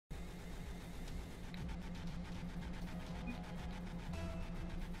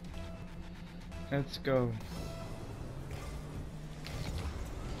Let's go.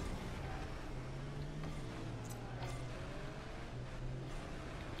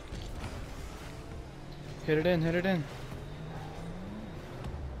 Hit it in, hit it in.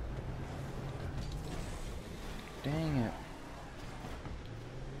 Dang it.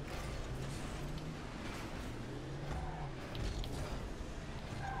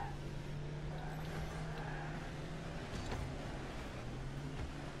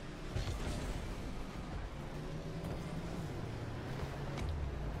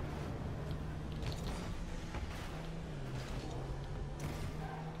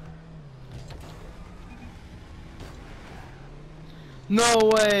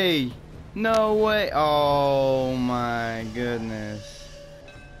 No way! No way! Oh my goodness.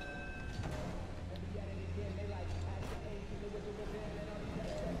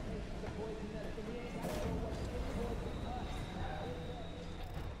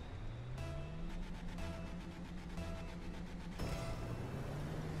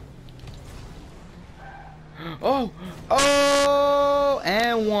 Oh! Oh!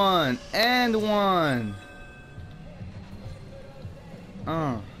 And one! And one!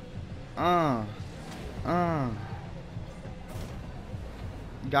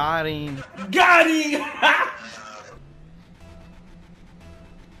 Got him. Got him!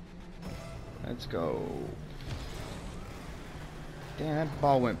 Let's go. Damn, that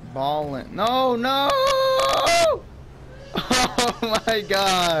ball went balling. No, no! Oh my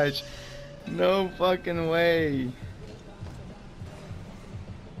gosh. No fucking way.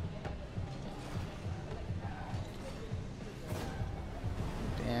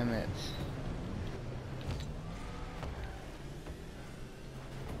 Damn it.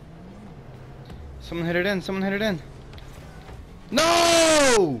 Someone hit it in, someone hit it in.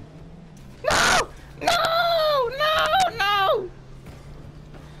 No! No! No! No! No!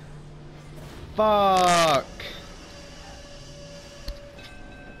 Fuck.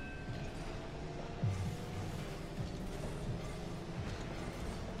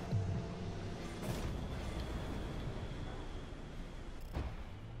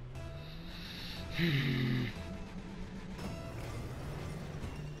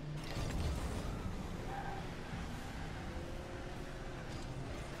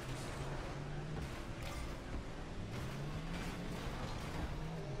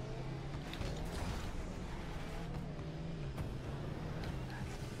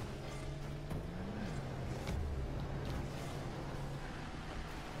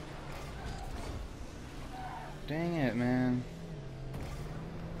 Dang it, man.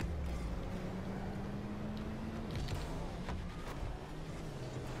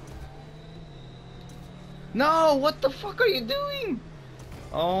 No, what the fuck are you doing?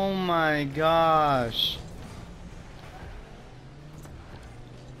 Oh my gosh.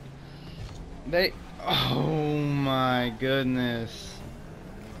 Oh my goodness.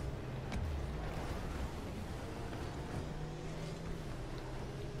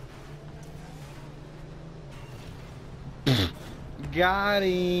 Got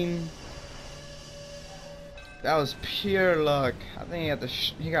him. That was pure luck. I think he had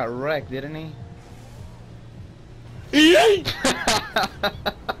he got wrecked, didn't he?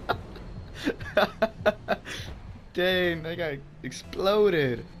 Dang, that guy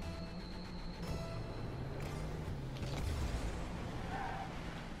exploded.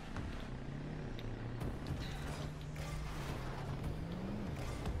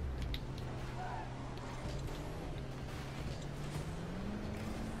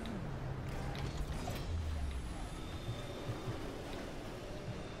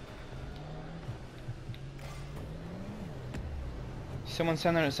 Someone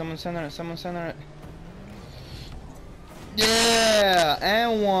center it, someone center it, someone center it. Yeah!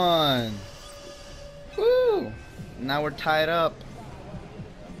 And one! Woo! Now we're tied up.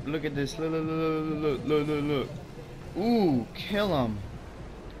 Look at this. Look, look, look, look, look, look. Ooh, kill him.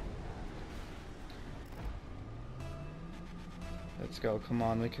 Let's go, come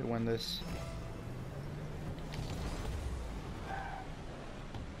on, we could win this.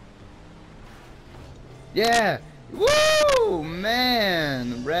 Yeah! Woo!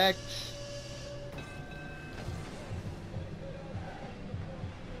 Man! Wrecked.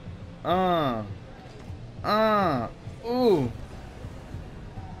 Ooh!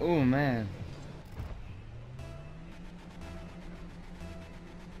 Ooh, man.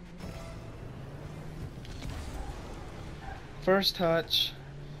 First touch,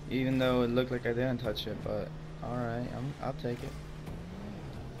 even though it looked like I didn't touch it, but alright, I'll take it.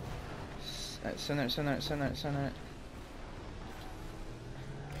 Center it, center it, center it, center it.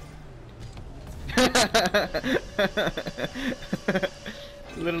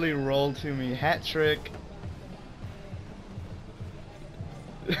 Literally rolled to me. Hat trick.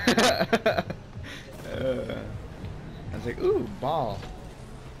 I was like, ooh, ball.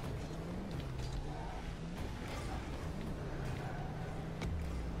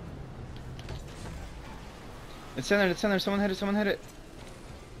 It's in there, it's in there. Someone hit it, someone hit it.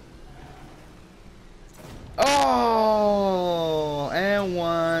 Oh, and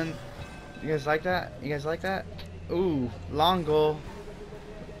one. You guys like that? You guys like that? Ooh, long goal.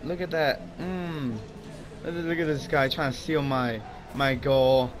 Look at that. Look at this guy trying to steal my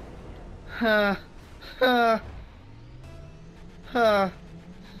goal. Huh. Huh. Huh.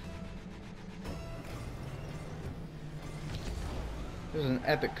 This was an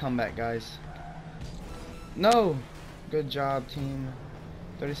epic comeback, guys. No. Good job, team.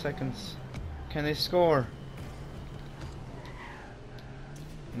 30 seconds. Can they score?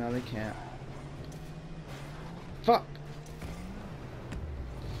 No, they can't. Fuck.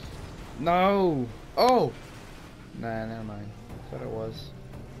 No. Oh. Nah, never mind. Thought it was.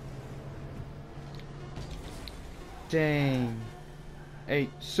 Dang. 8,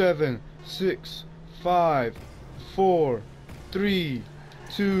 7, 6, 5, 4, 3,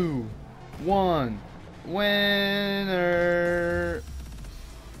 2, 1. Winner.